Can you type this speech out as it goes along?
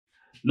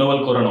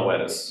Novel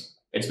coronavirus.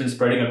 It's been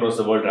spreading across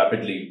the world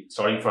rapidly,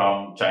 starting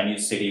from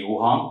Chinese city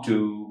Wuhan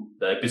to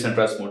the epicenter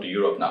has moved to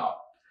Europe now.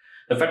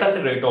 The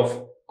fatality rate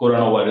of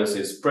coronavirus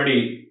is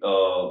pretty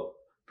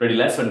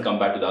less when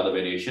compared to the other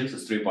variations.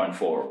 It's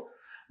 3.4.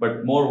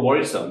 But more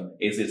worrisome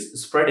is it's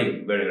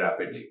spreading very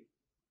rapidly.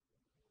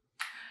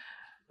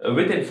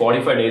 Within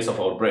 45 days of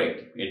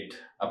outbreak, it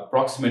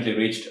approximately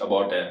reached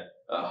about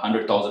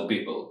 100,000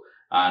 people.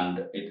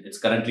 And it's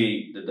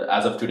currently,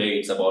 as of today,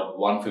 it's about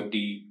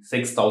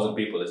 156,000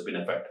 people has been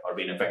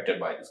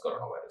affected by this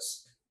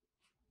coronavirus.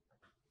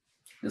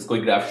 This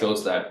quick graph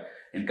shows that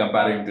in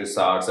comparison to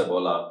SARS,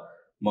 Ebola,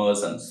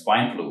 MERS, and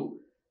swine flu,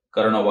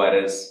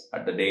 coronavirus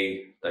at the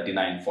day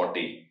 39,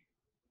 40,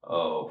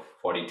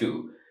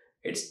 42,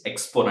 it's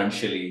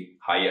exponentially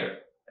higher.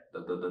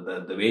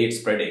 The way it's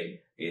spreading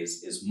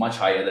is much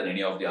higher than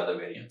any of the other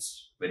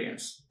variants.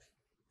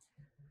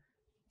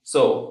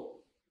 So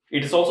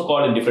it is also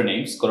called in different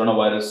names.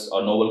 Coronavirus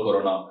or novel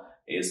corona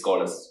is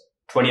called as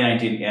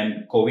 2019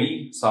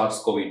 nCoV,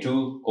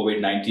 SARS-CoV-2,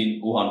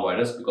 COVID-19 Wuhan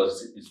virus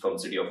because it's from the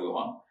city of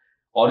Wuhan.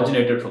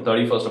 Originated from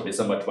 31st of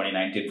December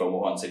 2019 from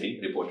Wuhan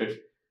city,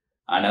 reported.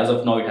 And as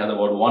of now, it has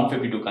about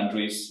 152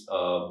 countries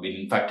been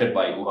infected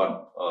by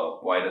Wuhan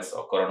virus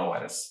or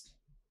coronavirus.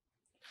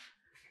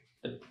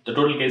 The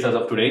total case as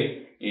of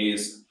today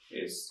is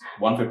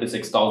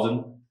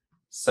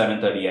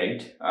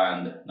 156,738,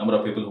 and number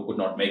of people who could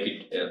not make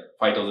it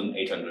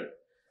 5,800,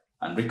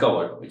 and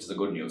recovered, which is the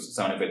good news,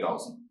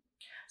 75,000.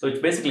 So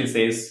it basically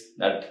says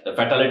that the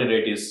fatality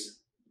rate is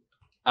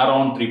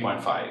around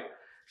 3.5.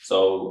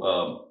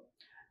 So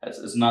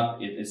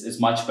it's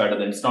much better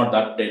than, it's not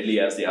that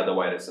deadly as the other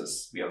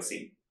viruses we have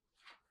seen.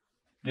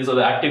 These are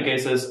the active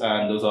cases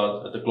and those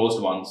are the closed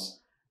ones.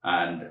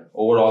 And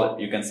overall,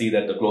 you can see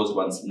that the closed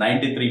ones,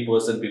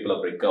 93% people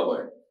have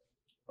recovered,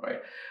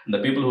 right? And the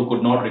people who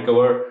could not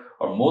recover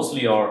are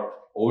mostly are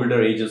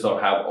older ages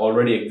or have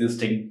already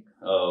existing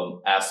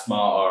asthma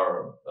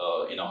or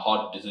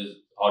heart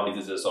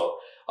diseases or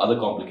other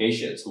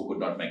complications who could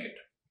not make it.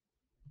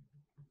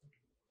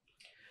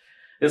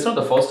 It's not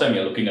the first time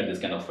you're looking at this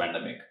kind of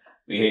pandemic.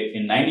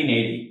 In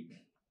 1980,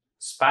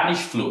 Spanish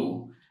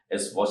flu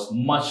was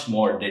much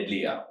more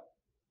deadlier.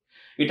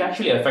 It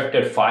actually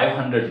affected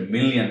 500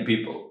 million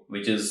people,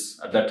 which is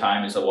at that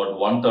time is about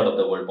 1/3 of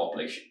the world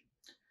population.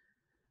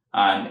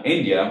 And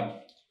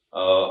India,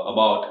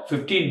 about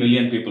 15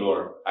 million people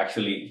were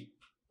actually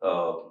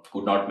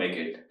could not make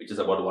it, which is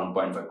about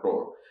 1.5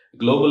 crore.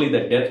 Globally,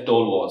 the death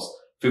toll was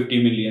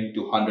 50 million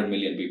to 100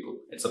 million people.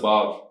 It's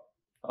about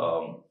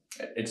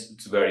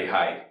it's very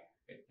high.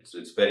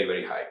 It's very,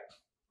 very high.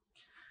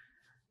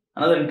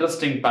 Another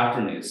interesting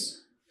pattern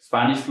is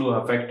Spanish flu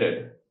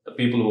affected the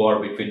people who are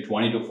between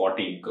 20 to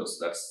 40, because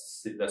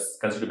that's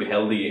considered to be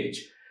healthy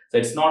age. So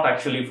it's not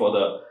actually for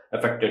the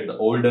affected the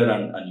older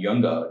and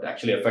younger. It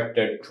actually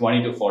affected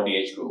 20 to 40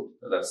 age group.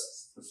 So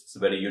that's a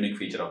very unique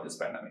feature of this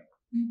pandemic.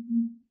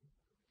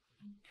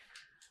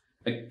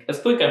 A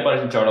quick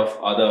comparison chart of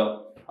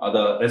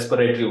other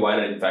respiratory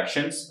viral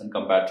infections and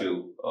compared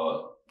to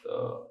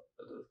the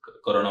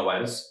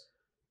coronavirus.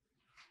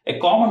 A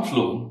common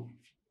flu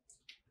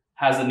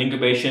has an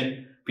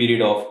incubation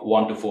period of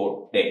 1 to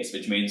 4 days,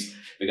 which means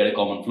we get a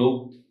common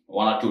flu,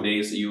 1 or 2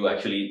 days, you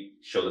actually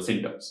show the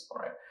symptoms,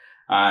 all right?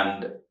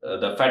 And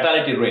the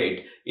fatality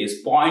rate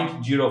is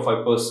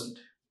 0.05%.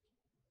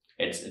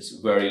 It's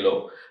very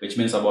low, which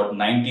means about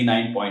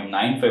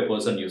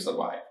 99.95% you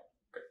survive.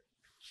 Okay.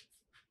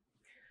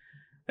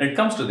 When it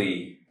comes to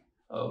the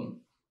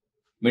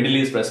Middle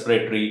East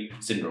respiratory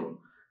syndrome,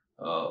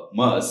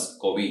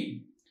 MERS-Cov,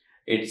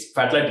 its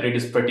fatality rate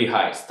is pretty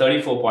high. It's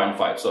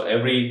 34.5. So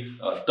every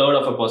third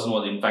of a person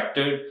was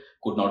infected,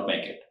 could not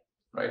make it,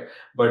 right?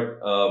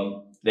 But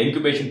the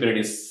incubation period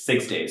is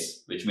 6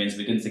 days, which means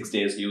within 6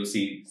 days you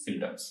see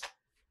symptoms.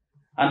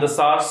 And the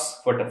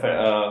SARS,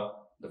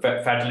 the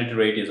fatality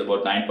rate is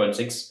about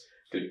 9.6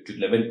 to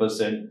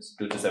 11%,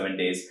 2 to 7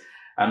 days.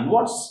 And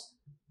what's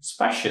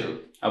special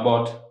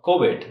about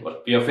COVID,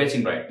 what we are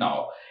facing right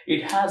now,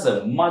 it has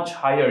a much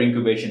higher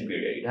incubation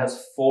period. It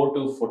has 4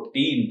 to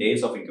 14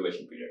 days of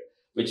incubation period,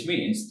 which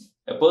means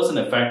a person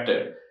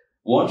affected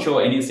won't show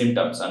any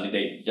symptoms and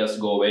they just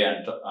go away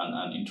and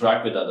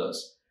interact with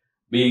others,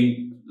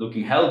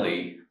 looking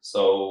healthy.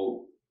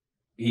 So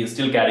he is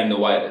still carrying the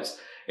virus.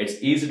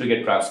 It's easy to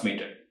get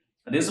transmitted.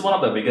 And this is one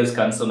of the biggest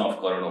concerns of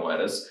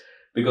coronavirus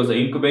because the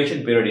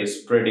incubation period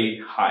is pretty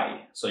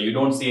high. So you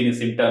don't see any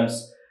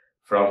symptoms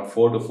from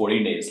 4 to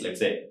 14 days, let's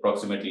say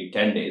approximately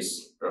 10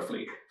 days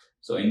roughly.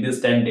 So in these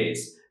 10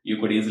 days, you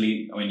could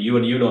easily,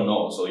 even you don't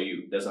know. So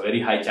there's a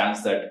very high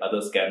chance that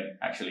others can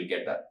actually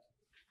get that.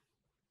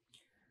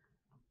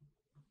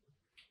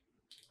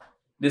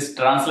 This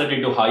translates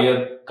into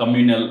higher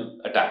communal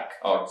attack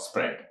or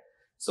spread.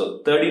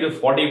 So 30 to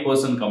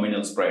 40%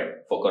 communal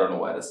spread for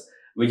coronavirus,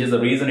 which is the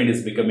reason it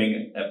is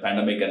becoming a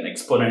pandemic and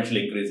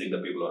exponentially increasing the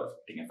people who are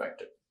getting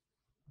affected.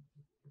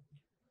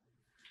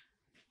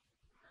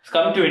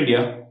 Coming to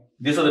India,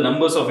 these are the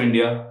numbers of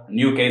India,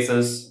 new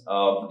cases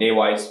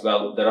day-wise,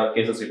 well, there are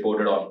cases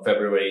reported on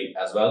February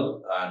as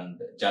well and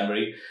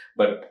January,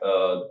 but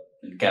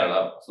in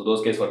Kerala, so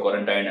those cases were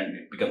quarantined and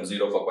it becomes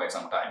zero for quite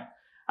some time.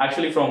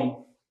 Actually,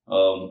 from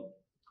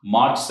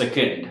March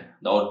 2nd,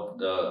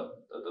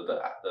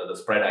 the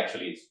spread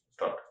actually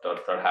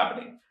started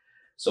happening.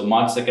 So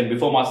March 2nd,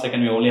 before March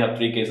 2nd, we only have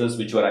 3 cases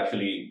which were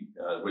actually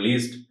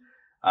released.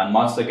 And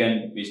March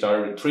 2nd, we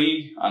started with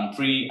 3 and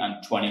 3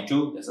 and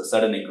 22. There's a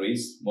sudden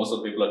increase. Most of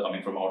the people are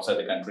coming from outside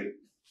the country.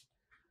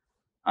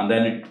 And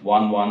then it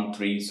 1, 1,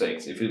 3,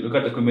 6. If you look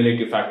at the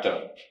cumulative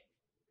factor,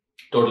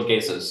 total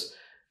cases,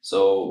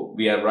 so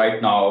we are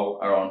right now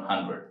around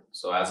 100.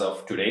 So as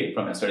of today,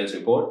 from yesterday's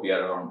report, we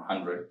are around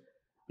 100.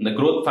 And the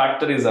growth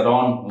factor is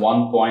around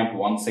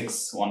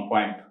 1.16,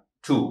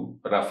 1.2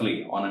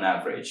 roughly on an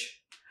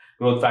average.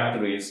 Growth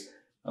factor is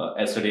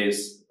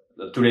today's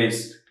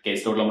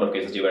case, total number of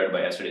cases divided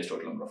by yesterday's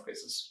total number of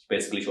cases.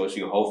 Basically shows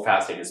you how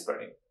fast it is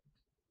spreading.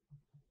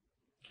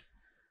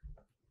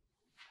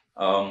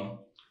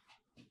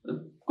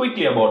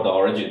 Quickly about the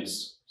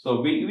origins. So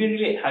we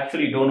really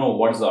actually don't know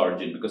what's the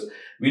origin, because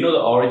we know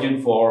the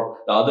origin for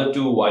the other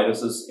 2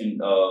 viruses in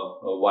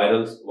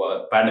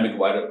pandemic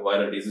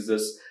viral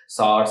diseases,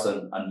 SARS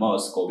and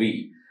MERS-Cov,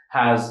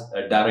 has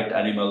a direct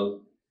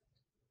animal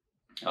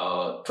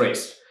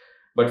trace.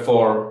 But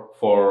for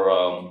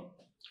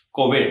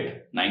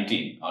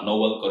COVID-19 or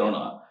novel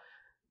corona,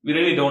 we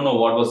really don't know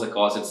what was the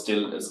cause. It's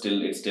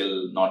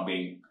still not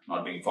being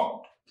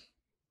found.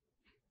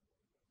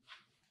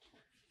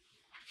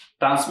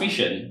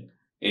 Transmission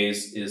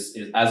is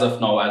as of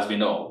now, as we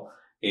know,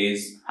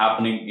 is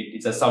happening.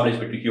 It's established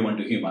between human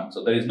to human.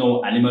 So there is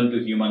no animal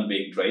to human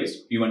being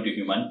traced. Human to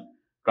human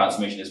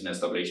transmission is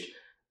established,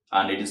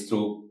 and it is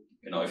through,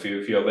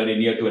 if you are very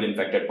near to an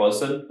infected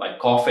person, by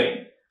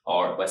coughing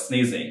or by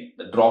sneezing,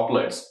 the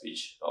droplets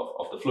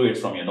of the fluids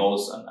from your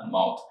nose and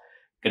mouth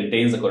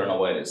contains the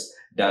coronavirus,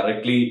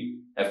 directly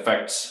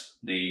affects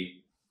the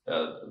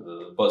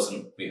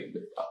person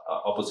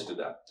opposite to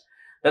them.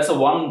 That's the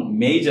one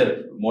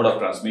major mode of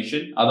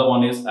transmission. Other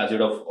one is, as you'd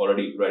have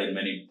already read in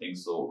many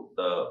things, so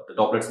the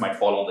droplets might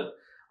fall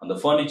on the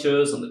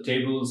furnitures, on the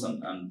tables,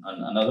 and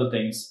other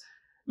things,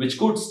 which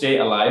could stay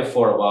alive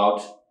for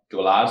about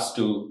 12 hours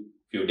to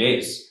few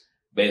days,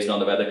 based on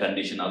the weather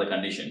condition, other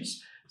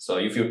conditions. So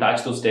if you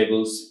touch those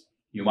tables,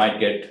 you might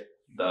get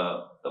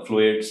the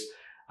fluids,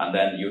 and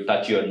then you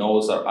touch your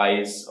nose or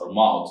eyes or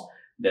mouth,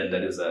 then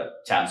there is a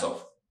chance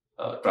of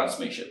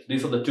transmission.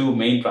 These are the 2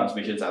 main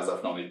transmissions as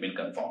of now it's been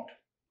confirmed.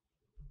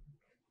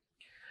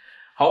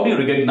 How do you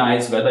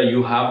recognize whether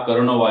you have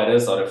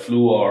coronavirus or a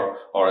flu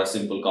or a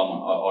simple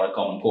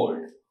common cold?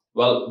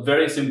 Well,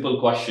 very simple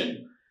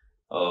question.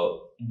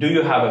 Do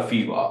you have a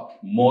fever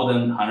more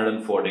than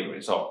 104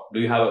 degrees? Or do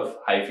you have a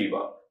high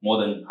fever more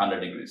than 100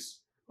 degrees?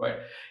 Right.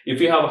 If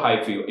you have a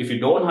high fever, if you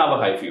don't have a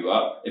high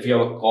fever, if you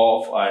have a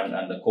cough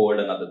and the cold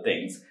and other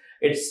things,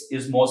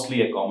 it's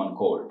mostly a common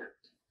cold.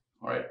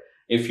 All right.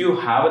 If you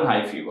have a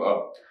high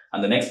fever,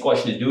 and the next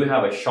question is, do you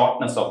have a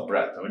shortness of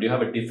breath? Or do you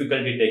have a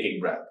difficulty taking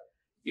breath?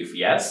 If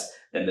yes,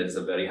 then there is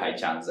a very high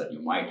chance that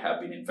you might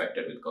have been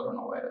infected with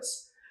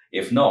coronavirus.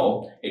 If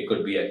no, it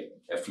could be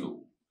a flu.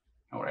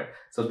 All right.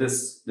 So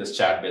this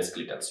chart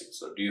basically tells you.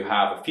 So do you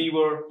have a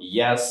fever?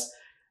 Yes.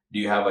 Do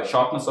you have a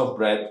shortness of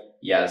breath?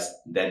 Yes.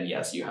 Then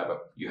yes, you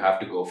have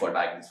to go for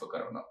diagnosis for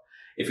corona.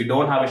 If you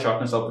don't have a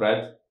shortness of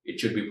breath, it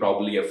should be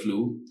probably a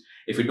flu.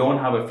 If you don't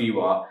have a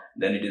fever,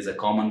 then it is a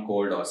common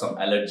cold or some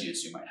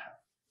allergies you might have.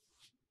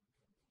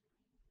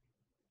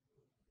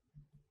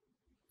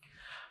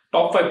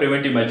 Top 5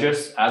 preventive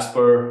measures as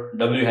per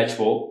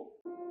WHO.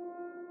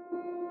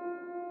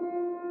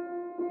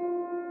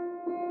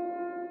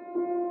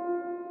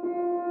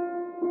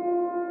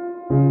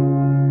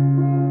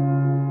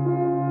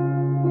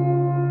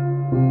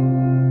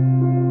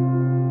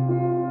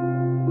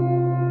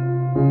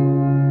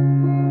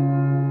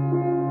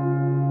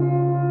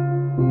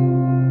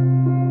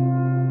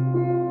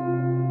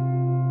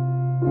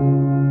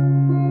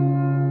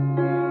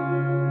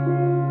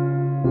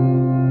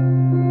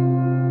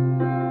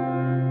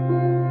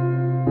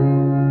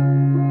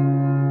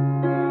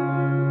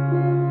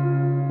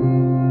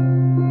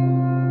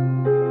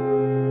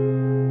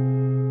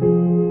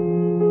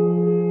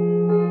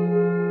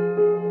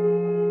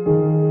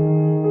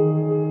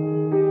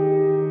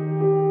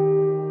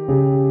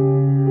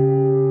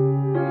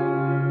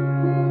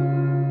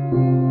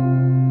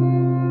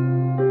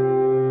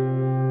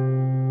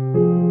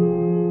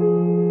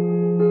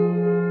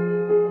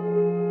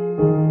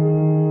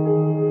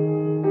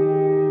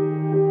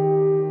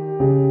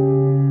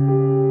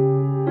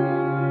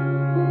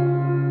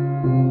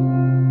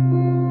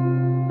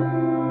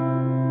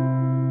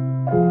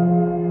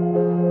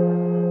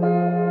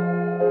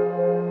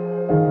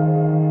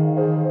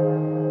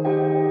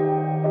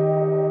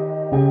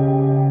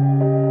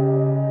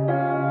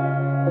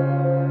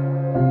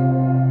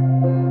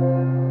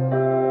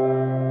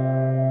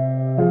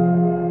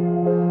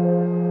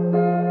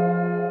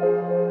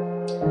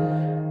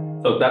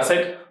 So that's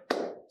it.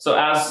 So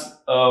as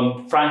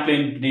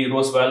Franklin D.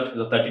 Roosevelt,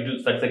 the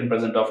 32nd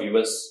president of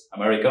US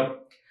America,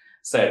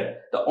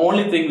 said, the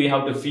only thing we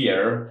have to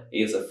fear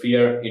is the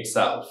fear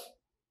itself.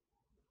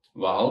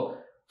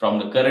 Well, from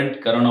the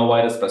current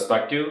coronavirus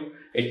perspective,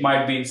 it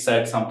might be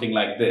said something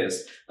like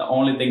this: the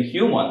only thing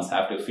humans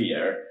have to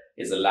fear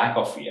is a lack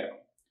of fear.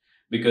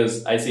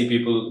 Because I see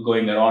people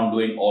going around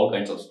doing all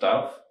kinds of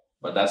stuff,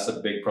 but that's a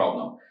big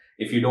problem.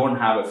 If you don't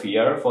have a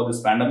fear for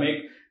this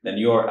pandemic, then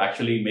you're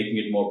actually making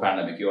it more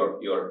pandemic. You're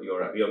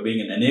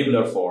being an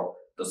enabler for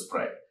the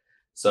spread.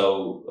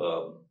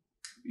 So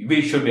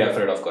we should be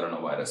afraid of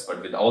coronavirus,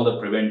 but with all the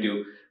preventive,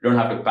 you don't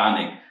have to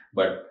panic.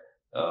 But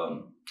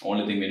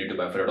only thing we need to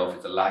be afraid of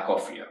is the lack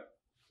of fear.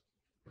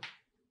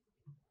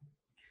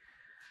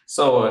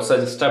 So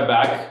just step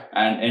back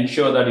and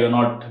ensure that you're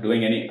not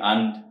doing any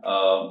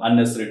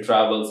unnecessary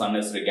travels,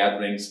 unnecessary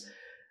gatherings.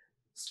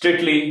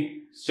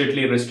 Strictly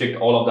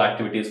restrict all of the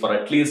activities for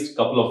at least a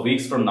couple of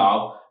weeks from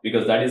now,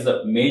 because that is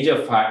a major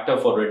factor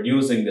for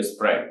reducing the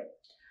spread.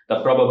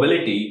 The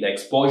probability, the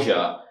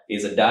exposure,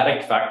 is a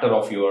direct factor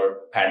of your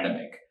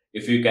pandemic.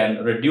 If you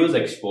can reduce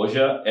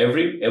exposure,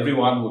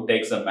 everyone who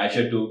takes a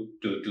measure to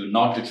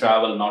not to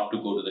travel, not to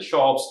go to the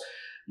shops,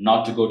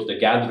 not to go to the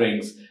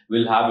gatherings,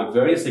 will have a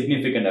very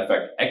significant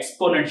effect,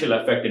 exponential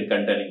effect in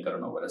containing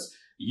coronavirus.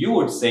 You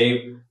would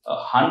save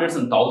hundreds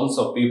and thousands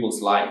of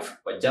people's life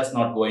by just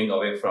not going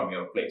away from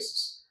your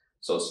places.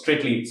 So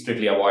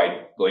strictly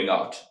avoid going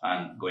out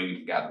and going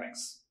into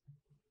gatherings.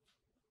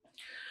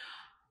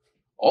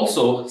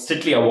 Also,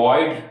 strictly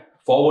avoid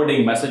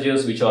forwarding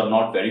messages which are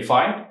not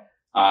verified,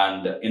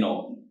 and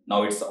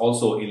now it's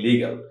also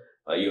illegal.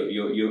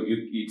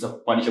 It's a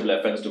punishable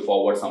offense to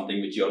forward something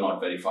which you're not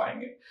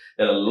verifying it.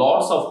 There are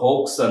lots of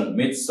hoax and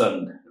myths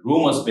and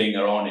rumors being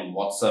around in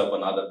WhatsApp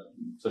and other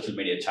social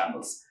media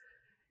channels.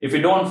 If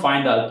you don't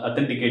find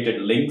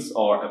authenticated links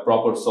or a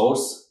proper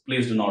source,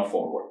 please do not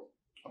forward.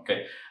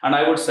 Okay. And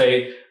I would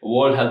say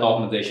World Health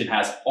Organization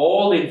has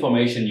all the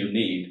information you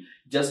need.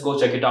 Just go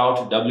check it out,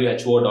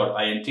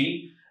 who.int.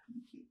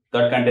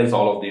 That contains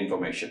all of the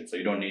information. So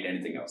you don't need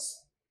anything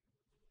else.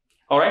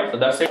 All right. So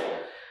that's it.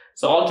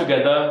 So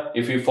altogether,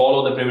 if we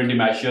follow the preventive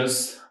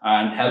measures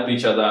and help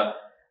each other,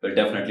 we'll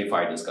definitely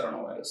fight this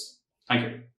coronavirus. Thank you.